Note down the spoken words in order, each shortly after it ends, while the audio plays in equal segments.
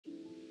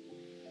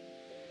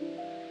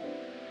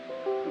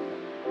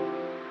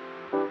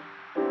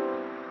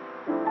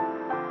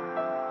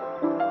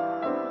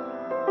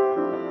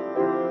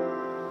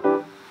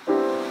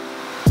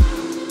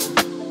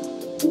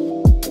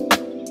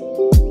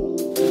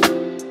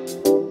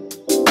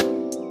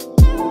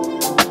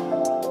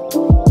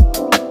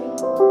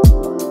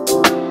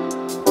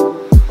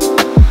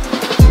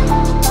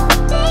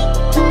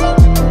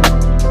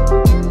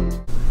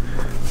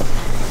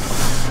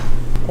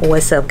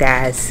What's up,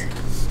 guys?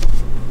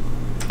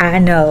 I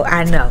know.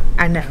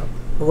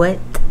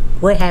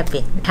 What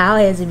happened? How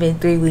has it been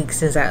 3 weeks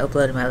since I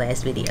uploaded my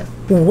last video?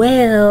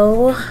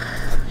 Well,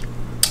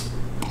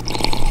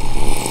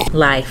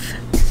 life.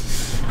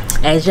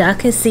 As y'all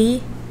can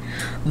see,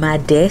 my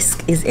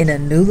desk is in a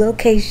new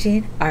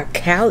location. Our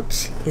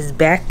couch is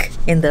back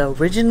in the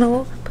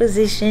original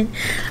position.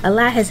 A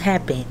lot has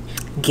happened.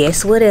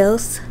 Guess what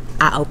else?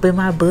 I opened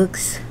my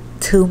books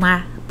to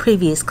my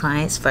previous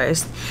clients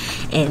first,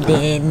 and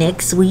then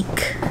next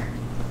week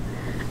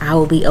I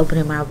will be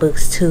opening my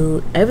books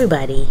to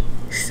everybody.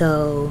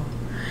 So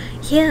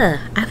yeah,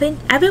 I've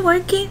been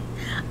working.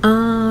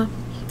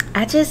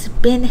 I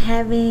just been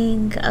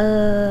having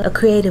a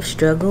creative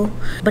struggle,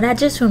 but I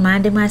just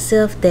reminded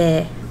myself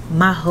that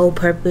my whole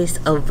purpose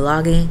of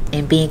vlogging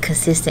and being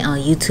consistent on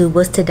YouTube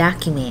was to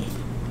document.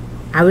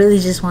 I really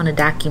just want to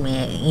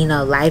document. You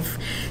know, life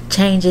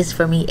changes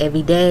for me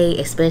every day,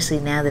 especially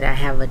now that I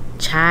have a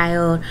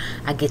child.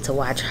 I get to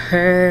watch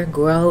her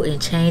grow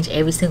and change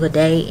every single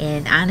day,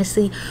 and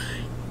honestly,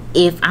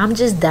 if I'm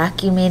just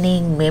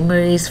documenting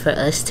memories for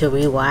us to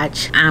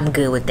rewatch, I'm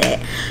good with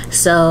that.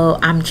 So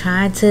I'm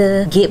trying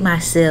to get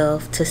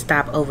myself to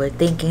stop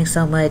overthinking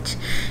so much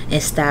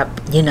and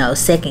stop, you know,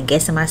 second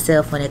guessing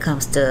myself when it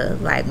comes to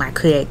like my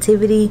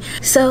creativity.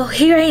 So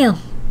here I am.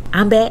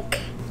 I'm back.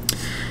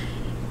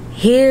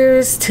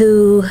 Here's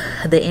to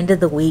the end of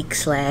the week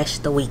 /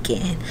 the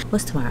weekend.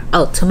 What's tomorrow?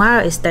 Oh,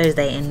 tomorrow is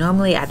Thursday, and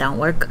normally I don't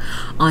work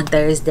on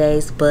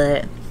Thursdays,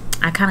 but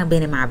I kind of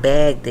been in my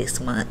bag this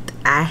month.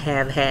 I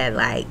have had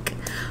like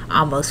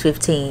almost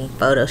 15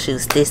 photo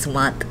shoots this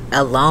month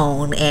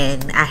alone,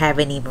 and I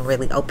haven't even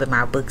really opened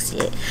my books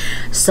yet.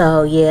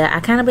 So yeah, I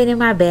kind of been in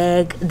my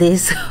bag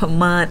this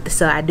month.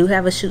 So I do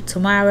have a shoot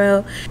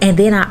tomorrow, and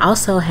then I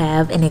also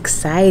have an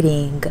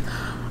exciting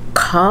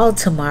call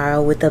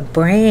tomorrow with a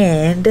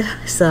brand,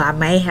 so I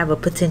may have a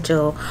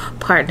potential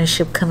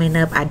partnership coming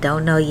up. I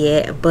don't know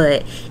yet,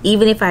 but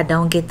even if I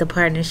don't get the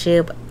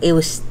partnership, it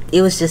was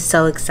just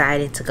so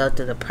exciting to go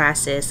through the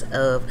process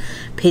of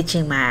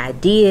pitching my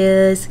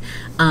ideas.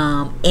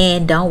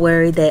 And don't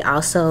worry, they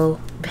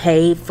also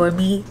paid for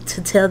me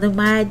to tell them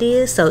my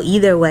ideas, so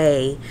either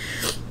way,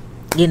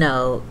 you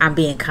know, I'm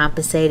being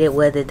compensated,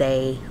 whether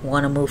they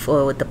want to move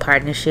forward with the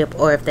partnership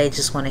or if they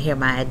just want to hear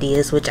my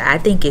ideas, which I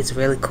think is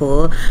really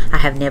cool. I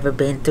have never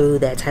been through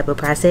that type of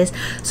process.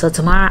 So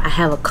tomorrow I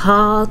have a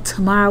call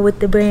tomorrow with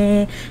the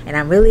brand, and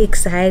I'm really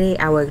excited.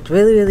 I worked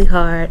really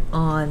hard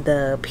on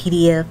the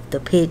PDF, the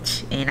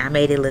pitch, and I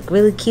made it look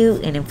really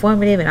cute and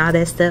informative and all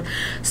that stuff.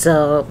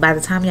 So by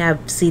the time y'all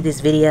see this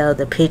video,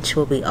 the pitch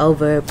will be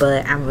over,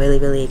 but I'm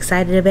really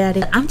excited about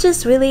it. I'm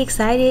just really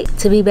excited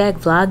to be back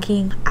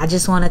vlogging. I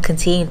just want to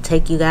continue to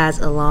take you guys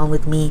along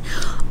with me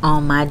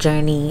on my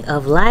journey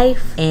of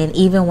life, and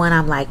even when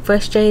I'm like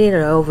frustrated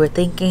or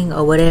overthinking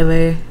or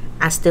whatever,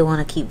 I still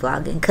want to keep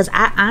vlogging because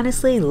I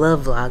honestly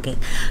love vlogging.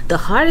 The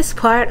hardest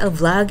part of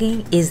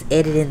vlogging is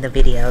editing the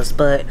videos,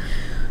 but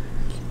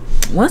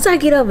once I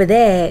get over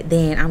that,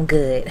 then I'm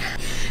good.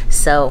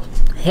 So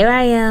here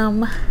I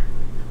am,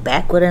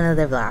 back with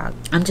another vlog.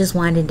 I'm just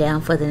winding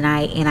down for the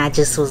night, and I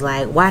just was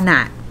like, why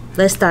not?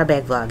 Let's start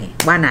back vlogging.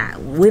 Why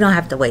not? We don't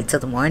have to wait till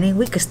the morning.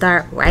 We could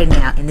start right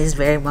now in this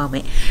very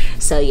moment.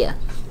 So yeah,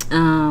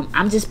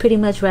 I'm just pretty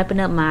much wrapping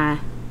up my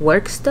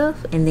work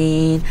stuff, and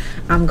then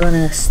I'm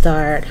gonna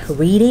start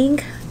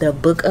reading the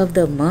book of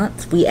the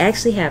month. We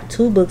actually have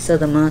 2 books of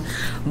the month,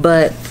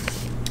 but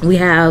we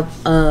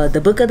have the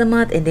book of the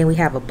month, and then we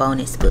have a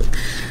bonus book.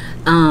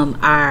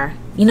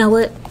 You know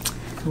what?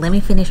 Let me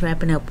finish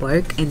wrapping up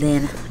work, and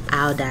then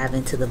I'll dive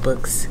into the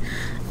books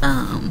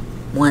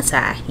once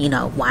I, you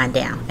know, wind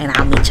down, and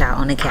I'll meet y'all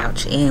on the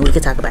couch and we can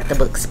talk about the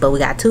books. But we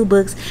got 2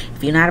 books.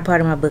 If you're not a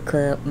part of my book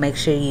club, make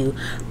sure you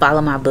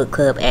follow my book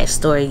club at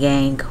Story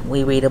Gang.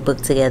 We read a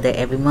book together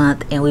every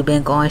month, and we've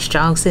been going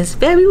strong since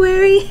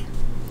February.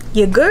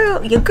 Your girl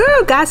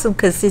got some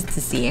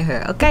consistency in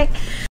her, okay?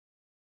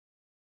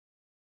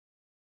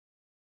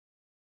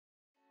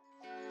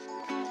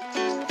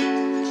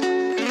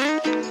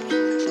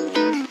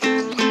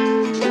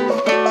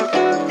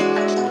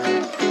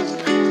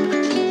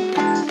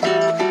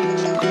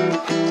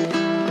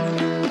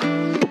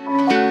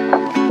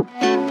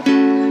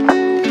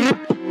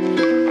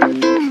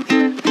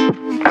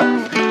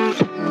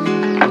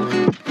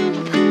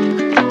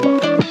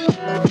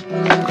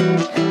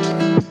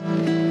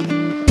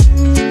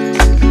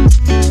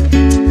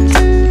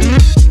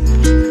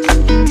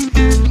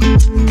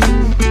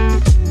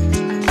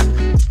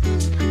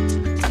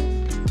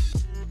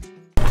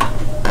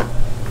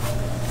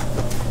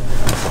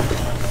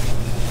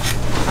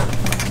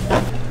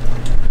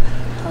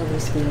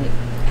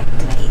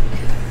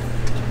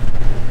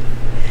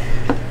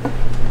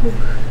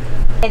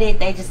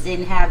 They just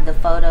didn't have the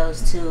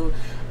photos to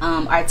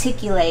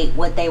articulate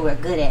what they were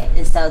good at,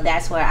 and so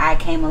that's where I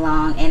came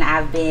along, and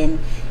I've been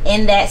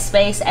in that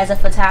space as a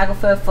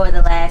photographer for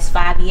the last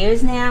 5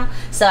 years now,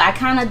 so I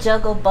kind of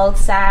juggle both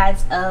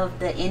sides of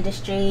the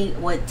industry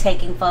with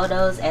taking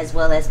photos as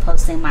well as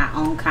posting my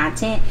own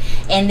content.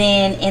 And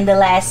then in the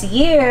last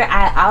year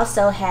I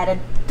also had a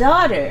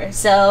daughter,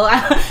 so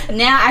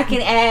now I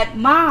can add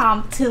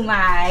mom to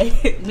my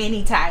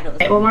many titles.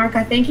 Well,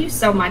 Marika, thank you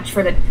so much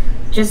for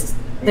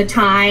the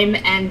time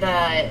and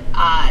the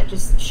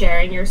just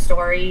sharing your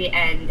story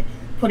and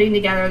putting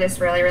together this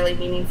really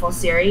meaningful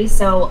series.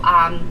 So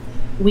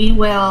we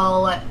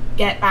will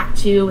get back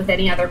to you with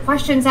any other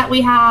questions that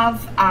we have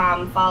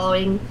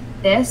following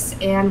this,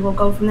 and we'll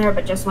go from there.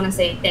 But just want to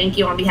say thank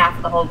you on behalf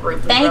of the whole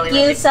group. Thank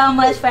you so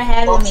much for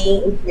having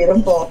me.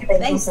 Beautiful.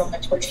 Thank you so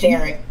much for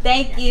sharing.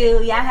 Thank you.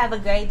 Y'all have a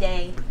great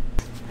day.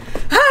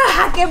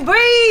 I can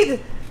breathe.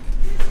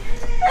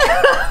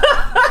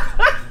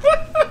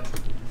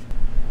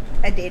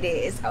 I did it.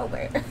 It's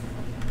over.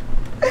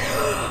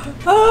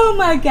 Oh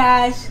my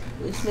gosh.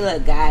 Wish me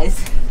luck,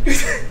 guys.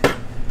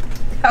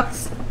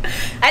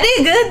 I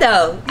did good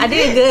though. I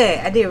did good.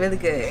 I did really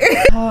good.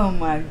 Oh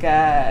my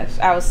gosh.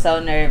 I was so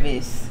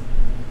nervous.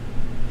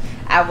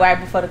 Right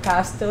before the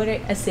call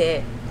started, I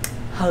said,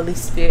 Holy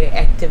Spirit,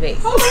 activate.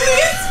 Holy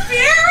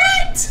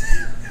Spirit!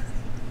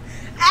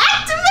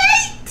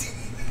 Activate!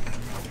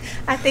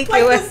 I think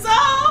like it worked.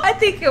 I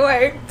think it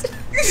worked.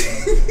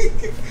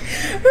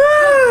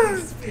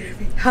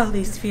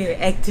 Holy Spirit,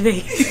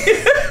 activate.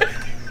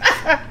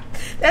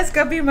 That's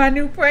gonna be my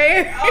new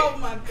prayer. Oh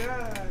my gosh.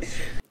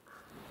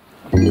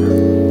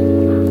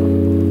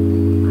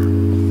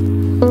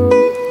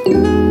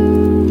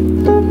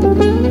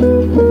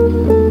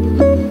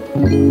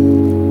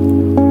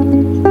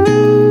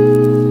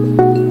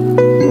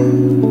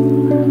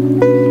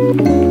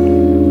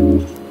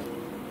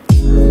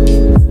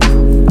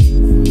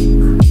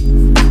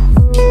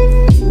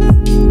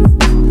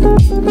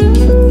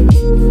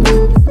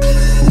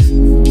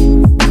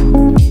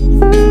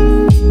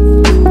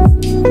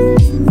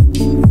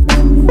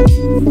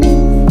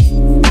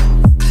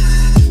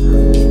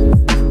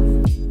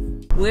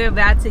 We're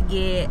about to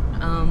get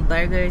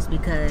burgers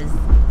because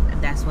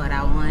that's what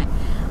I want.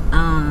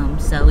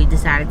 So we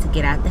decided to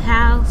get out the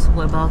house.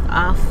 We're both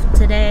off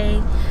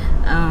today.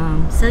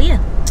 So yeah,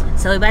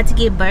 so we're about to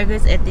get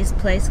burgers at this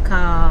place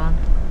called,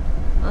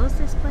 what was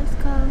this place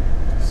called?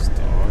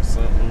 Star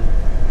something.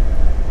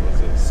 Was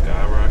it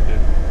Skyrocket?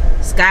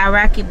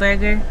 Skyrocket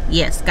Burger.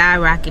 Yeah,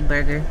 Skyrocket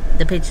Burger.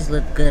 The pictures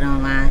look good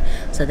online,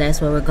 so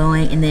that's where we're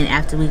going. And then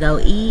after we go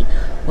eat,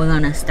 we're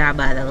gonna stop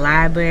by the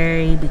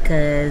library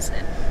because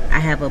I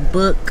have a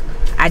book.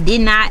 I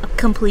did not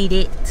complete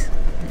it.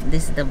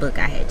 This is the book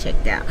I had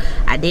checked out.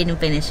 I didn't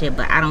finish it,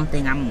 but I don't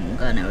think I'm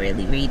gonna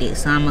really read it,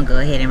 so I'm gonna go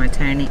ahead and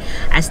return it.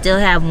 I still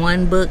have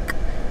one book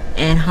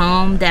at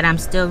home that I'm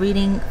still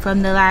reading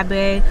from the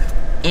library.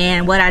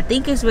 And what I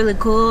think is really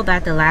cool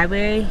about the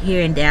library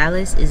here in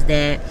Dallas is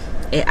that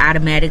it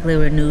automatically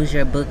renews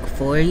your book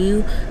for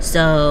you.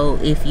 So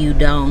if you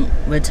don't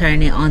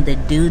return it on the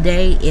due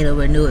date, it'll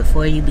renew it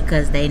for you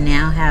because they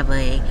now have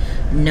a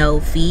no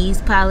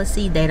fees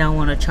policy. They don't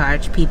want to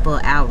charge people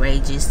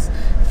outrageous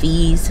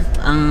fees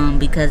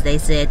because they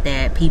said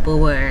that people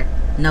were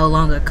no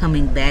longer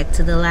coming back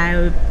to the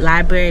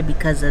library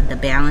because of the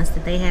balance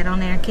that they had on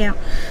their account.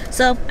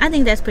 So I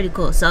think that's pretty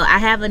cool. So I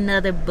have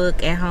another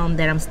book at home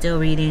that I'm still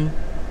reading,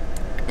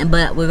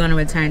 but we're gonna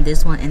return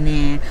this one, and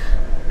then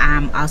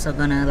I'm also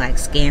gonna like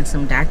scan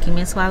some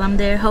documents while I'm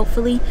there,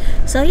 hopefully.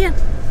 So yeah,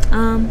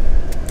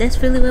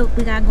 that's really what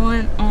we got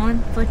going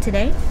on for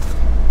today,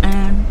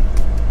 and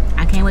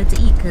I can't wait to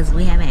eat because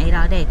we haven't ate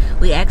all day.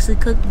 We actually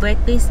cooked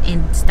breakfast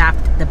and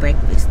stopped the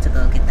breakfast to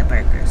go get the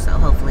burger, so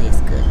hopefully it's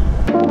good.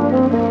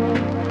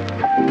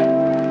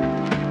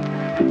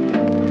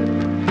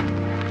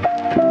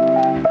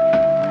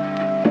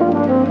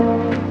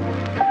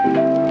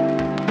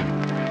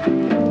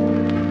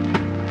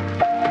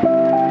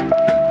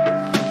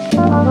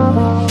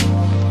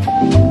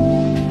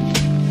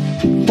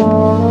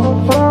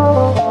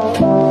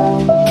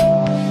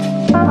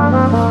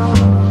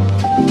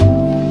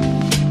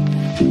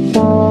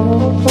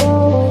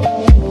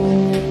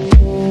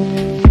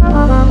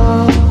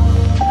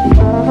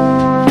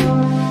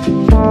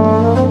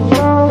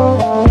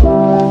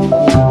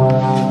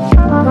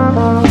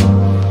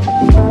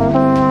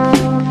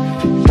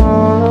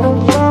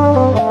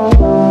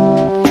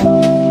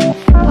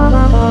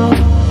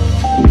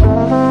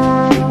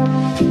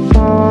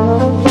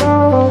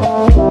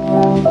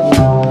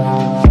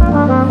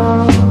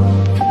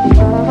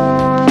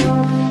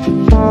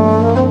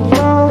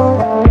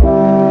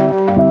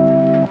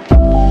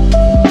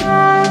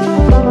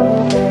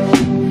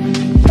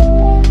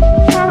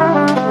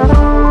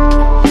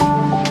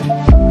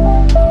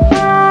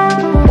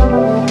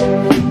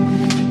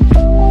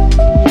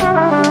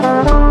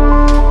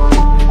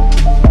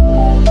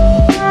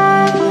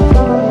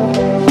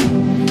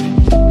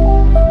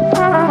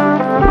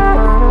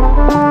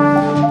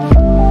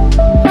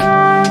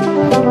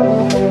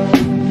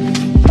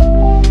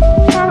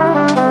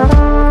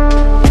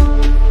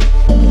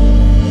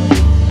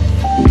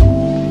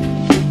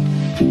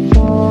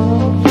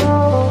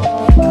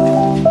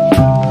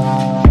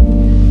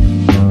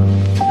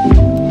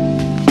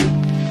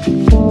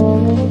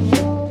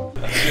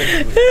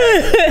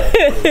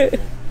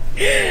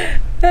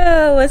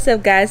 Oh, what's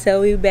up, guys?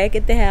 So we back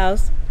at the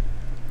house.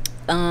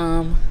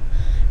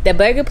 The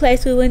burger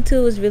place we went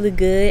to was really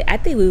good. I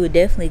think we would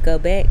definitely go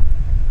back.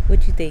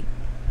 What you think?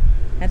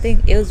 I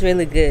think it was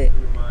really good.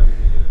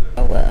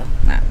 Oh well,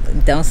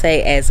 don't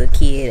say as a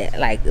kid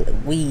like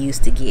we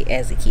used to get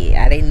as a kid.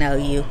 I didn't know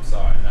you. I'm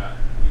sorry, not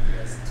you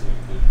guys to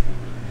include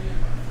me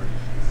and my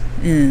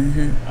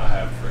friends. I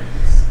have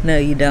friends. No,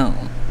 you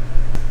don't.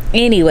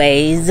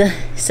 Anyways,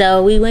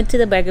 so we went to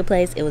the burger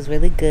place. It was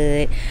really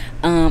good.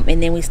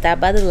 And then we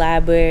stopped by the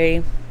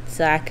library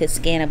so I could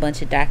scan a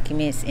bunch of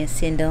documents and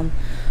send them.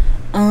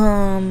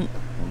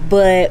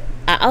 But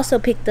I also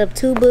picked up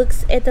 2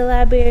 books at the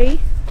library.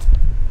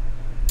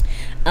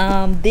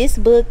 This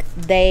book,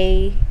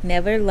 They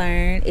Never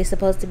Learn, is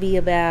supposed to be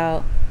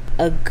about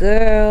a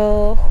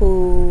girl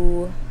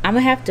who, I'm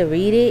gonna have to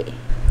read it,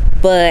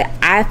 but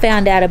I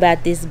found out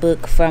about this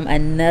book from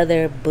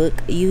another book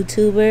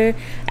YouTuber.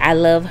 I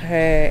love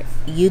her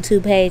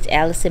YouTube page,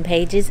 Allison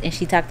Pages, and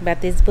she talked about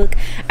this book.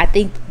 I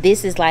think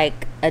this is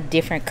like a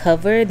different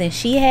cover than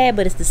she had,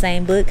 but it's the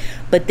same book.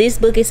 But this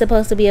book is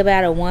supposed to be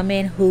about a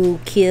woman who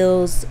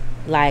kills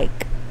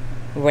like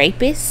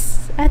rapists.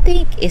 I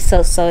think it's so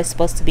it's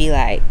supposed to be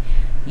like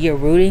you're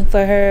rooting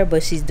for her,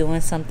 but she's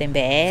doing something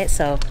bad.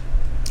 So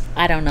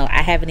I don't know.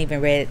 I haven't even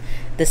read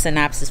the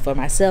synopsis for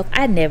myself.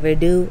 I never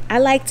do. I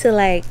like to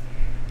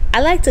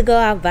go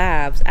out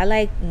vibes. I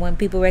like when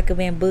people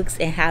recommend books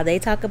and how they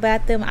talk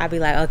about them. I'll be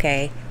like,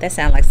 okay, that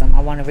sounds like something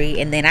I want to read,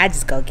 and then I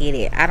just go get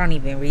it. I don't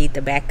even read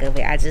the back of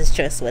it. I just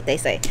trust what they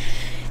say.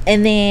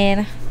 And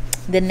then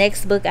the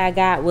next book I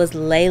got was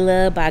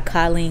Layla by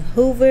Colleen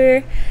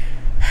Hoover.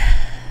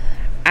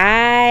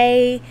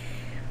 I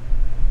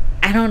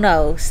don't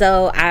know.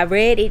 So I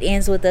read It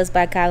Ends With Us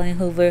by Colleen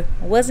Hoover.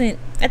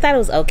 I thought it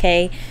was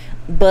okay,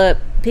 but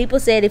people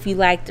said if you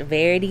liked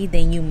Verity,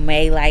 then you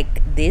may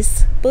like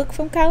this book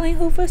from Colleen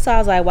Hoover. So I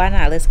was like, why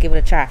not? Let's give it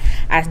a try.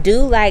 I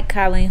do like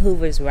Colleen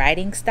Hoover's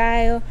writing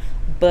style,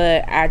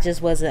 but I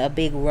just wasn't a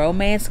big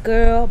romance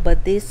girl.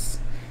 But they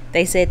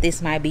said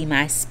this might be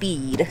my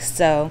speed.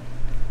 So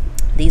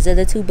these are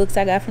the 2 books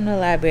I got from the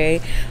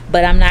library,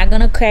 but I'm not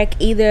gonna crack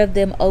either of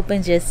them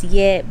open just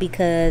yet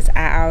because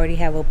I already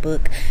have a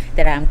book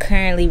that I'm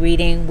currently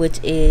reading, which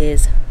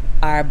is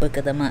our book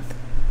of the month.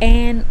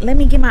 And let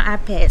me get my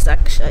iPad so I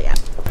can show y'all.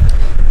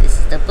 This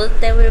is the book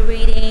that we're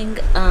reading,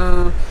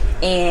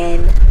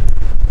 and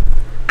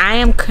I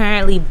am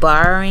currently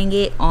borrowing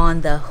it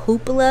on the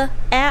Hoopla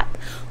app,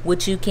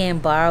 which you can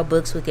borrow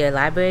books with your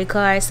library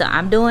card. So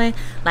I'm doing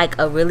like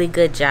a really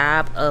good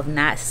job of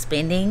not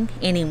spending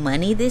any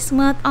money this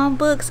month on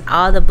books.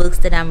 All the books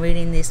that I'm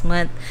reading this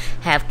month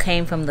have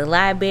came from the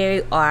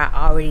library, or I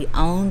already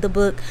own the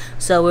book.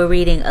 So we're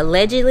reading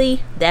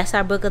Allegedly. That's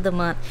our book of the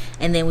month.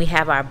 And then we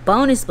have our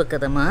bonus book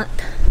of the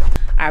month.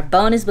 Our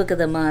bonus book of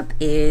the month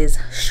is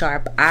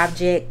Sharp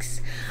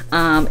Objects.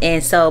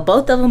 And so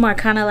both of them are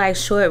kind of like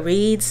short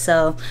reads,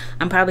 so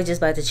I'm probably just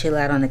about to chill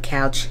out on the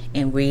couch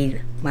and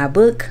read my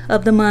book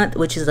of the month,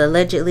 which is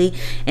Allegedly.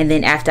 And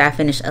then after I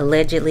finish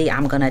Allegedly,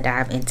 I'm gonna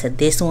dive into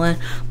this one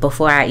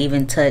before I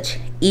even touch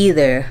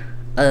either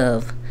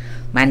of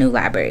my new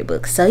library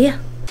books. So yeah.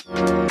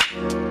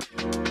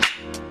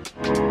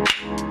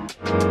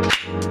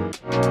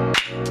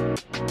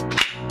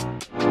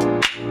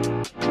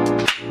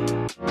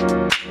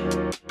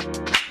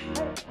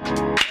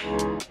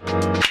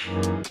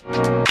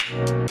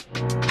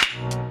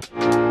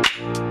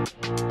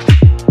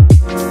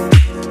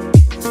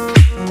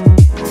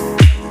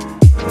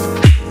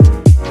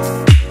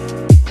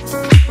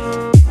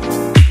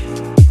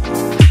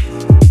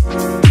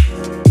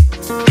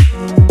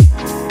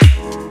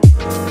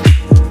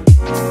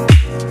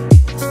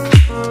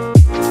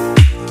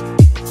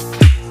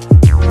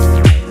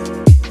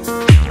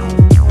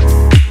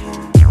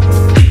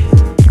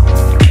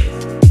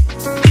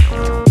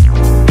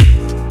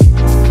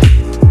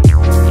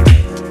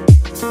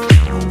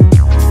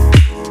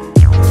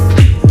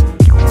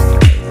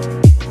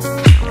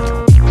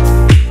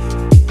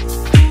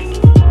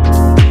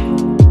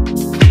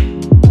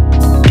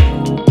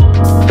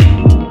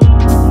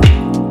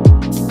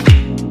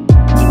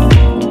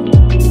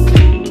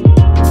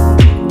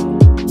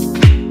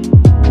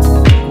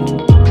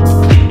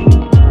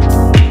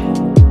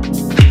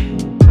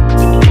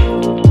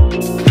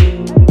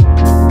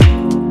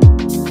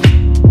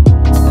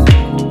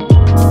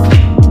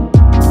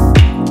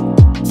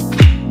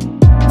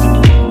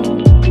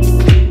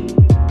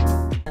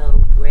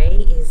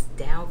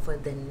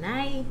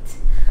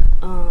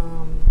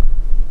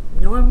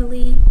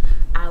 Normally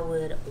I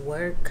would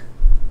work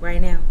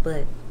right now,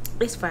 but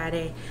it's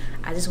Friday.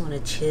 I just want to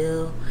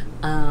chill.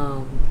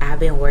 I've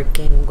been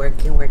working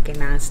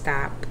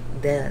nonstop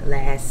the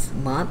last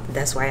month.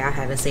 That's why I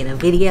haven't seen a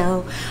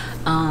video.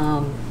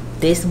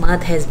 This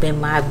month has been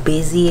my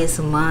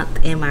busiest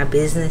month in my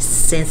business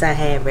since I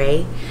had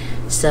Ray.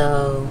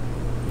 So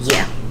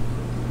yeah,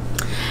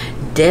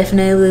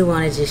 definitely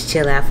want to just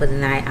chill out for the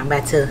night. I'm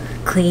about to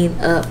clean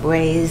up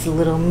Ray's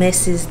little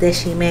messes that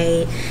she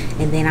made,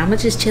 and then I'm gonna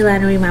just chill out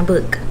and read my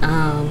book.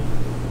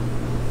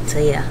 So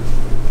yeah,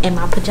 in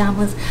my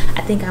pajamas.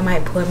 I think I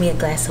might pour me a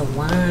glass of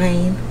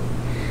wine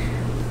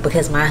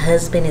because my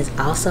husband is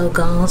also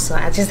gone. So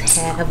I just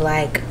have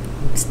like,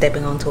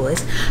 stepping on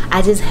toys,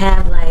 I just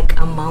have like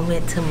a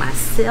moment to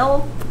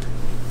myself.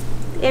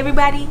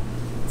 Everybody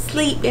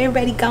sleep,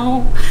 everybody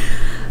gone.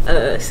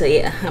 So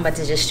yeah, I'm about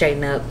to just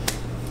straighten up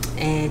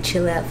and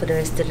chill out for the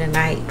rest of the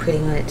night, pretty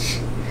much.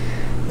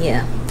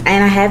 Yeah,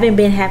 and I haven't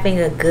been having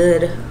a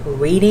good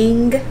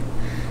reading,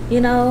 you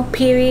know,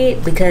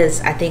 period,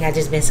 because I think I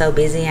just been so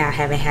busy and I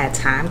haven't had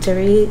time to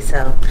read.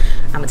 So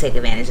I'm gonna take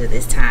advantage of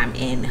this time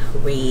and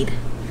read,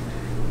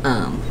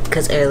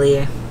 because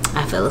earlier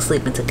I fell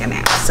asleep and took a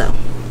nap. So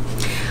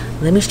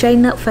let me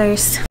straighten up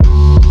first.